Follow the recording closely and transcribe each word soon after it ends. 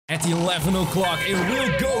At 11 o'clock, a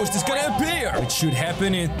real ghost is gonna appear. It should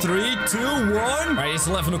happen in 3, 2, 1. All right, it's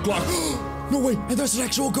 11 o'clock. No way, and there's an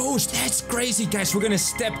actual ghost. That's crazy, guys. We're gonna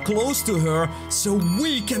step close to her so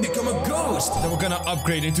we can become a ghost. Then we're gonna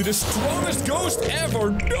upgrade into the strongest ghost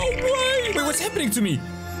ever. No way. Wait, what's happening to me?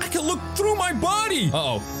 I can look through my body.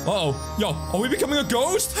 Uh-oh. Yo, are we becoming a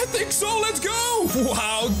ghost? I think so. Let's go.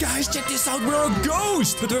 Wow, guys, check this out. We're a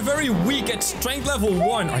ghost. But we're very weak at strength level 1.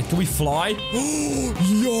 All right, can we fly?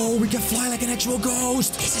 Yo, we can fly like an actual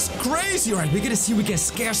ghost. This is crazy. All right, we're gonna see if we can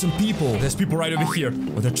scare some people. There's people right over here.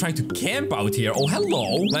 Oh, they're trying to camp out here. Oh,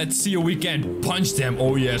 hello. Let's see if we can punch them.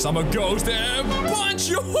 Oh, yes, I'm a ghost. And punch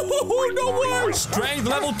you. No more. Strength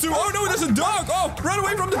level 2. Oh, no, there's a dog. Oh, run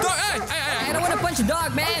away from the dog. Hey. I don't want to punch a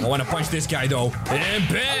dog, man. I want to punch this guy, though. And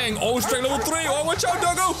bang. Oh, strength level 3. Oh, watch out,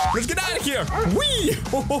 doggo. Let's get out of here. Whee.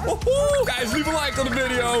 Guys, leave a like on the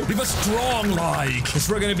video. Leave a strong like. Because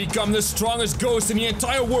we're going to become the strongest ghost in the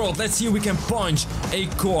entire world. Let's see if we can punch a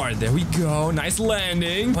car. There we go. Nice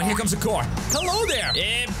landing. Oh, here comes a car. Hello there.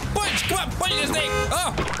 And punch. Come on, punch this thing.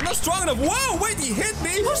 Oh, I'm not strong enough. Whoa, wait, he hit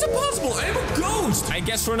me. How's it possible? I am a ghost. I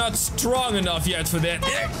guess we're not strong enough yet for that.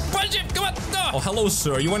 Punch him. Come on. Oh, hello,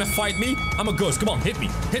 sir. You want to fight me? I'm a ghost. Come on, hit me.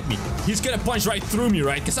 Hit me. He's gonna punch right through me,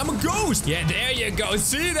 right? Because I'm a ghost. Yeah, there you go.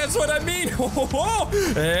 See, that's what I mean.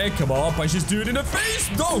 Hey, come on. Punch this dude in the face.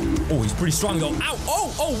 No. Oh, he's pretty strong, though. Ow.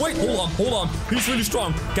 Oh, wait. Hold on. He's really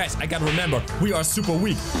strong. Guys, I gotta remember, we are super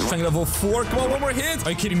weak. Strength level 4. Come on, one more hit.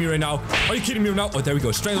 Are you kidding me right now? Oh, there we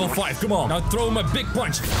go. Strength level 5. Come on. Now throw him a big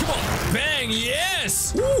punch. Come on. Bang.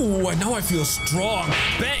 Yes. Ooh, and now I feel strong.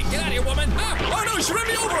 Bang. Get out of here, woman. Oh, no. She ran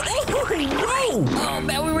me over. Oh, no. Oh,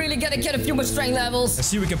 man, we really gotta get a few more strength levels. Let's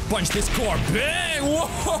see if we can punch this car. Bang.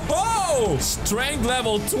 Whoa. Strength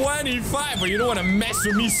level 25. But you don't want to mess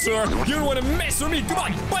with me, sir. You don't want to mess with me. Come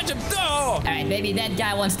on. Punch him. Oh. All right, maybe that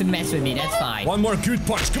guy wants to mess with me. That's fine. One more good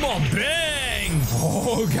punch. Come on. Bang.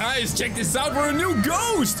 Oh, guys, check this out. We're a new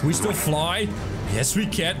ghost. Can we still fly? Yes, we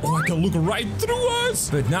can. Oh, I can look right through us.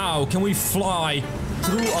 But now, can we fly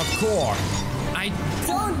through a car? I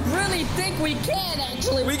don't really think we can,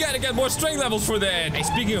 actually. We gotta get more strength levels for that. Hey,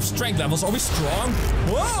 speaking of strength levels, are we strong?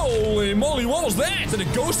 Holy moly, what was that? Is that a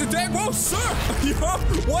ghost attack? Whoa, sir!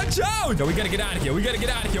 Watch out! No, we gotta get out of here.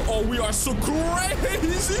 Oh, we are so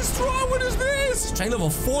crazy strong. What is this? Strength level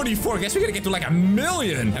 44. I guess we gotta get to like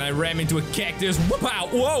 1,000,000. And I ram into a cactus. Whoop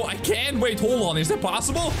out. Whoa, I can. Wait, hold on. Is that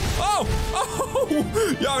possible? Oh!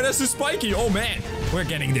 Yo, that's too spiky. Oh, man. We're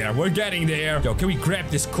getting there. Yo, can we grab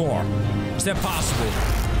this car? Is that possible?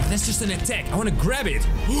 That's just an attack. I want to grab it.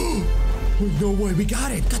 No way. We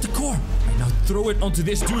got it. Got the car. Right, now throw it onto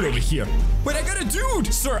this dude over here. Wait, I got a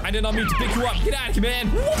dude. Sir, I did not mean to pick you up. Get out of here,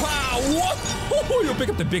 man. Wow. What? You pick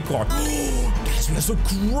up the big car. Guys, we are so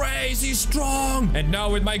crazy strong. And now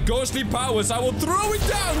with my ghostly powers, I will throw it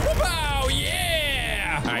down. Wow.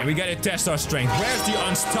 Yeah. All right, we gotta test our strength. Where's the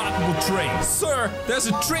unstoppable train? Sir, there's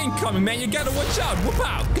a train coming, man. You gotta watch out. Whoop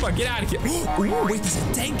out. Come on, get out of here. Ooh, wait, there's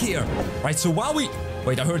a tank here. Right, so while we...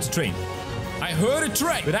 Wait, I heard the train.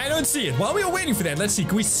 But I don't see it. While we are waiting for that, let's see.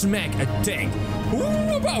 Can we smack a tank?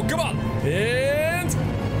 Ooh, wow, come on. And...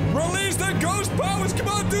 Release the ghost powers. Come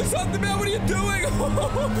on, do something, man. What are you doing?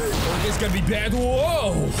 Oh, this is gonna be bad.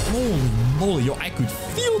 Whoa. Holy moly. Yo, I could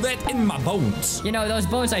feel that in my bones. You know, those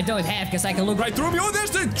bones I don't have because I can look right through me. Oh,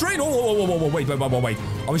 there's the train. Oh, wait.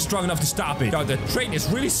 Are we strong enough to stop it? God, the train is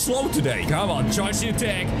really slow today. Come on, charge the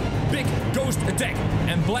attack. Big ghost attack.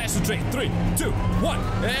 And blast the train. 3, 2, 1.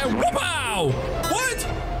 And whoop-ow. What?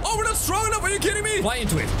 Oh, we're not strong enough. Are you kidding me? Fly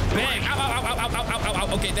into it. Bang. Ow.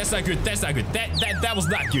 Okay, that's not good. That was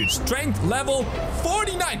not good. Strength level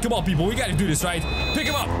 49. Come on, people. We gotta do this, right? Pick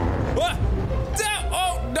him up. What?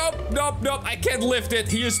 Nope. I can't lift it.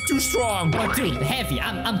 He is too strong. Oh, dude, heavy.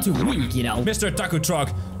 I'm too weak, you know. Mr. Taco Truck,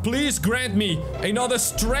 please grant me another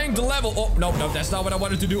strength level. Oh, no, that's not what I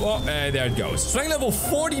wanted to do. Oh, there it goes. Strength level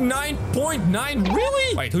 49.9.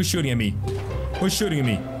 Really? Wait, who's shooting at me?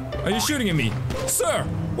 Are you shooting at me? Sir,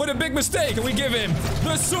 what a big mistake. Can we give him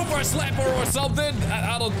the super slapper or something?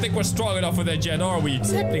 I don't think we're strong enough for that yet, are we?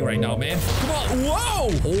 What's happening right now, man? Come on.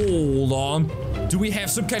 Whoa. Hold on. Do we have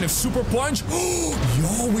some kind of super punch?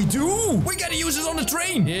 Yo, we do. We gotta use this on the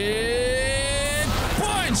train. And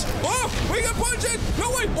punch. Oh, we got punch it. No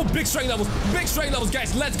way. Oh, big strength levels,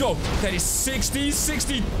 guys. Let's go. That is 60,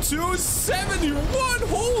 62, 71.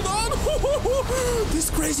 Hold on. This is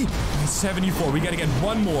crazy. 74. We gotta get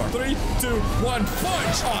one more. 3, 2, 1.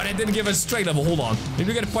 Punch. Oh, that didn't give us strength level. Hold on. Maybe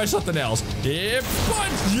we gotta punch something else. Yeah,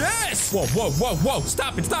 punch. Yes. Whoa.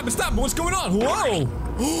 Stop it. What's going on? Whoa.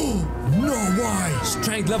 No way.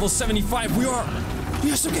 Strength level 75. We are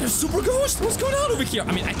We are some kind of super ghost? What's going on over here?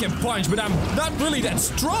 I mean, I can punch, but I'm not really that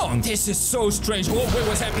strong. This is so strange. Oh, wait,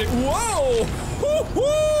 what's happening? Whoa!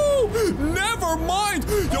 Never mind.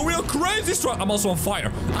 Yo, we are crazy strong. I'm also on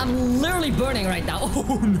fire. I'm literally burning right now.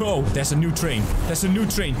 Oh, no. There's a new train. There's a new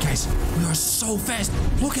train. Guys, we are so fast.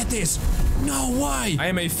 Look at this. No way. I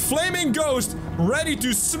am a flaming ghost ready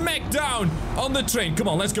to smack down on the train. Come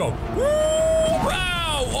on, let's go. Woo! Wow!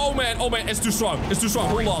 Oh man, it's too strong. It's too strong.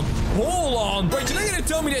 Hold on. Wait, you're not gonna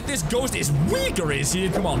tell me that this ghost is weaker, is he?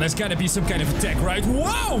 Come on, there's gotta be some kind of attack, right?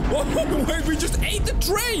 Whoa! Wait, we just ate the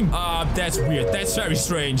train. That's weird. That's very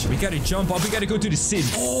strange. We gotta jump up. We gotta go to the city.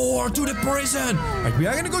 Or to the prison. Right, we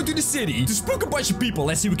are gonna go to the city to spook a bunch of people.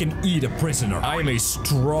 Let's see if we can eat a prisoner. I am a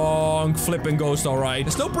strong flipping ghost, all right.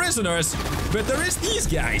 There's no prisoners, but there is these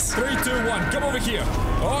guys. 3, 2, 1. Come over here.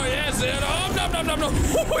 Oh, yes. No.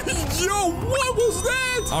 Yo, what was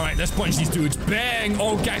that? All right, let's punch these dudes. Bang.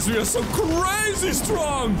 Oh, guys, we are so crazy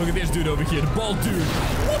strong. Look at this dude over here, the bald dude.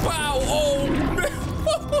 Wow. Oh, man.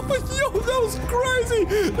 Yo, that was crazy.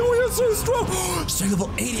 We are so strong. Strength level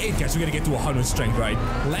 88. Guys, we gotta get to 100 strength, right?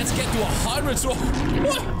 Let's get to 100 strength.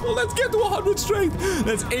 Well, let's get to 100 strength.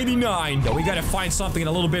 That's 89. Yo, we gotta find something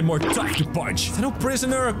a little bit more tough to punch. Is that no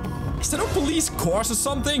prisoner? Is there no police cars or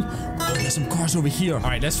something? Oh, there's some cars over here. All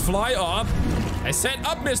right, let's fly up. I said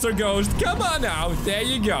up, Mr. Ghost. Come on now. There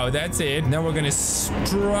you go. That's it. Now we're gonna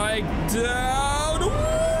strike down.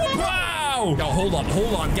 Wow! Yo, hold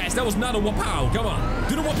on. Guys, that was not a wapow. Come on.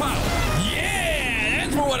 Do the wapow. Yeah!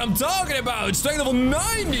 That's what I'm talking about. Strength level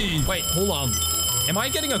 90. Wait, hold on. Am I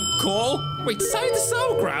getting a call? Wait, Side the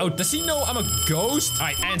Sauerkraut. Does he know I'm a ghost? All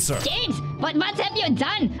right, answer. James, what have you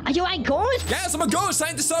done? Are you a ghost? Yes, I'm a ghost.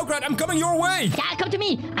 Side the Sauerkraut. I'm coming your way. Yeah, come to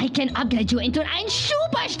me. I can upgrade you into a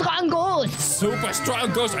super strong ghost. Super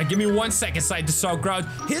strong ghost. All right, give me 1 second, Side the Sauerkraut.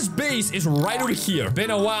 His base is right over here. Been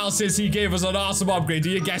a while since he gave us an awesome upgrade. Do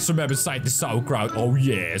you guys remember Side the Sauerkraut? Oh,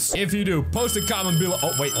 yes. If you do, post a comment below.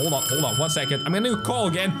 Oh, wait, hold on. 1 second. I'm gonna call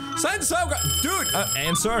again. Side the Sauerkraut. Dude,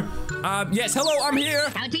 answer. Yes, hello, I'm here.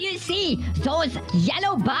 How do you see those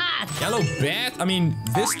yellow bars? Yellow bat? I mean,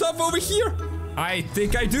 this stuff over here? I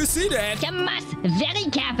think I do see that. You must very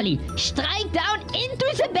carefully strike down into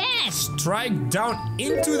the bat. Strike down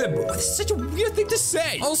into the... This is such a weird thing to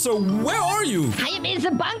say. Also, where are you? I am in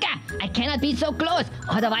the bunker. I cannot be so close.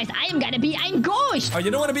 Otherwise, I am gonna be a ghost. Oh, you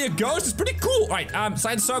don't want to be a ghost? It's pretty cool. All right,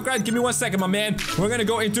 Side the Sauerkraut, give me 1 second, my man. We're gonna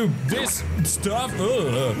go into this stuff.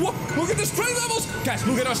 Whoa, look at the strength levels. Guys,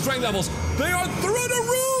 look at our strength levels. They are through the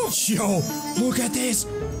roof. Yo, look at this.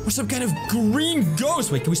 We're some kind of green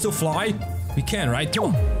ghost. Wait, can we still fly? We can, right? Come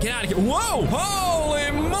on, get out of here. Whoa!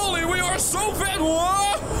 Holy moly, we are so fat.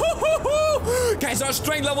 Whoa! Guys, our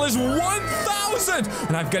strength level is 1,000.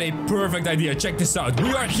 And I've got a perfect idea. Check this out.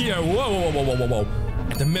 We are here. Whoa.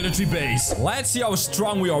 At the military base. Let's see how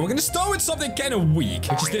strong we are. We're gonna start with something kind of weak,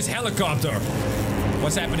 which is this helicopter.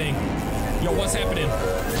 What's happening? Yo, what's happening?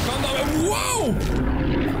 Calm down. Whoa!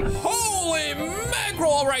 Holy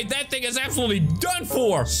mackerel. All right, that thing is absolutely done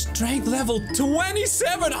for. Strength level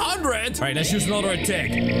 2,700. All right, let's use another attack.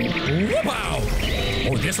 Whoop-ow.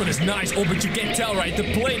 Oh, this one is nice. Oh, but you can't tell, right?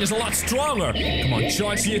 The plane is a lot stronger. Come on,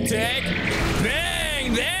 charge the attack.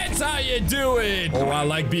 Bang! That's how you do it. Oh, I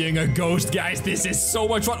like being a ghost, guys. This is so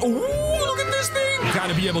much fun. Oh, look at this thing.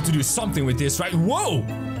 Gotta be able to do something with this, right? Whoa.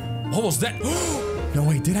 What was that? No,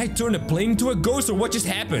 wait, did I turn the plane into a ghost or what just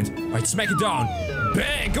happened? All right, smack it down.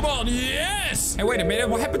 Bang, come on, yes! Hey, wait a minute,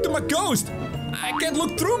 what happened to my ghost? I can't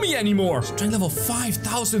look through me anymore. Strength level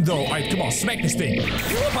 5,000 though. All right, come on, smack this thing.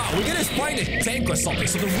 Wow, we gotta find a tank or something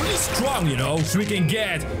so they're really strong, you know, so we can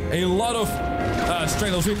get a lot of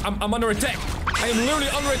strength levels. I'm under attack. I am literally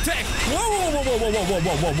under attack. Whoa.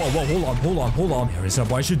 Hold on. There is a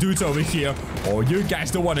bunch of dudes over here. Oh, you guys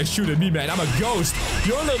don't want to shoot at me, man. I'm a ghost.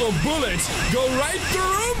 Your little bullets go right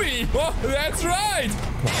through me. Oh, that's right.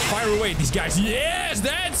 Fire away these guys. Yes,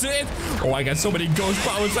 that's it. Oh, I got so many ghost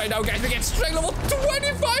powers right now, guys. We get strength level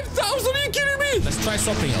 25,000. Are you kidding me? Let's try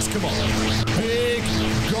something else. Come on. Big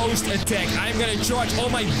ghost attack. I'm going to charge all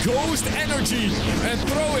my ghost energy and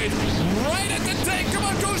throw it right at the tank. Come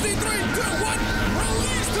on, ghost. 3, 2, 1.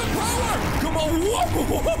 Release the power. Come on. Whoa.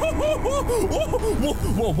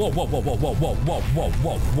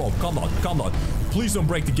 Calm down. Please don't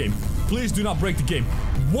break the game. Please do not break the game.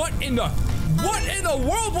 What in the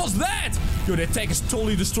world was that? Yo, that tank is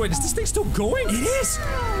totally destroyed. Is this thing still going? It is.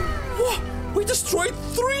 What? We destroyed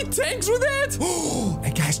 3 tanks with that?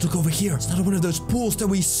 Hey, guys, look over here. It's another one of those pools that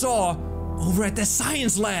we saw over at the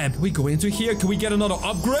science lab. Can we go into here? Can we get another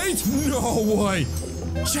upgrade? No way.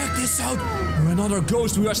 Check this out. We're another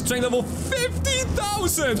ghost. We are strength level 50,000.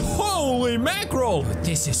 4,000. Holy mackerel.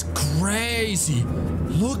 This is crazy.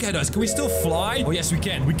 Look at us. Can we still fly? Oh, yes, we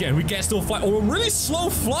can. We can still fly. Oh, we're really slow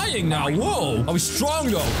flying now. Whoa. Are we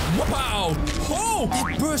strong, though? Wow. Oh,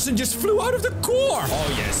 that person just flew out of the core.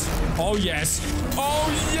 Oh, yes. Oh, yes.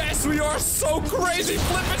 Oh, yes. We are so crazy.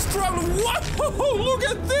 Flippin' strong. Whoa. Look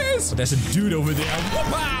at this. Oh, there's a dude over there.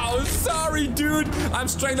 Wow. Sorry, dude. I'm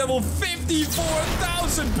strength level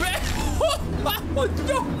 54,000. Oh,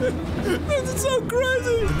 no. This is so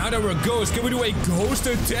crazy. Now that we're a ghost, can we do a ghost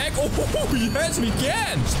attack? Oh, yes, we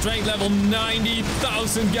can. Strength level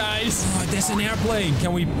 90,000, guys. Oh, there's an airplane.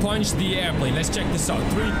 Can we punch the airplane? Let's check this out.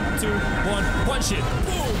 3, 2, 1. Punch it.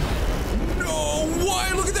 Boom. No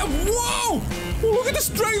way. Look at that. Whoa. Look at the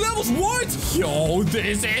strength levels. What? Yo,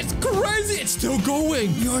 this is crazy. It's still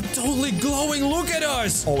going. You're totally glowing. Look at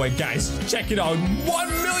us. Oh, wait, guys. Check it out.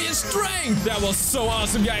 1 million strength. That was so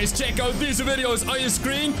awesome, guys. Check out these videos on your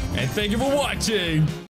screen. And thank you for watching.